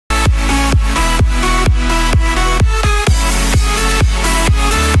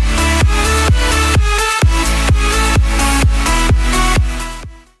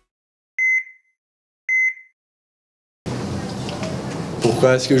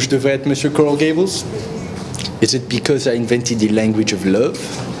Pourquoi est-ce que je devrais être Monsieur Coral Gables? Is it because I invented the language of love?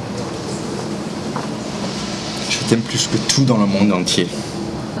 Je t'aime plus que tout dans le monde entier.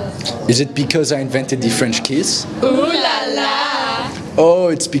 Is it because I invented the French kiss? Ooh la la! Oh,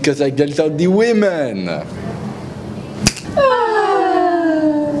 it's because I dealt out the women!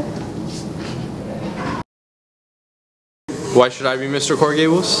 Why should I be Mr. Coral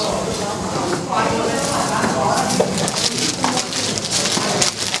Gables?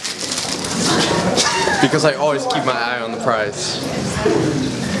 Because I always keep my eye on the prize.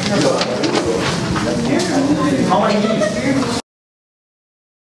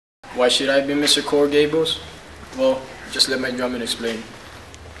 Why should I be Mr. Coral Gables? Well, just let my drummer explain.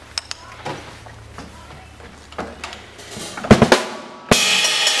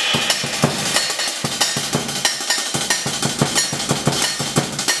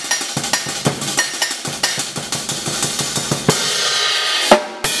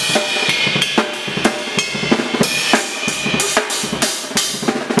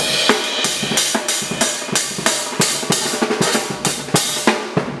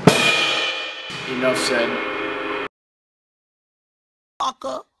 Enough said.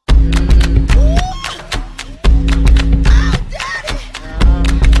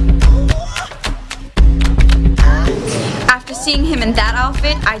 After seeing him in that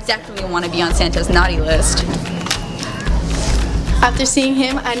outfit, I definitely want to be on Santa's naughty list. After seeing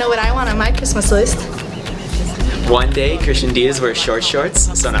him, I know what I want on my Christmas list. One day, Christian Diaz wears short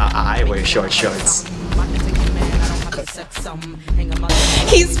shorts, so now I wear short shorts.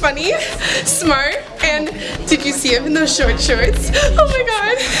 He's funny, smart, and did you see him in those short shorts? Oh my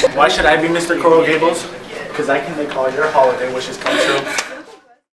god. Why should I be Mr. Coral Gables? Because I can make all your holiday wishes come true.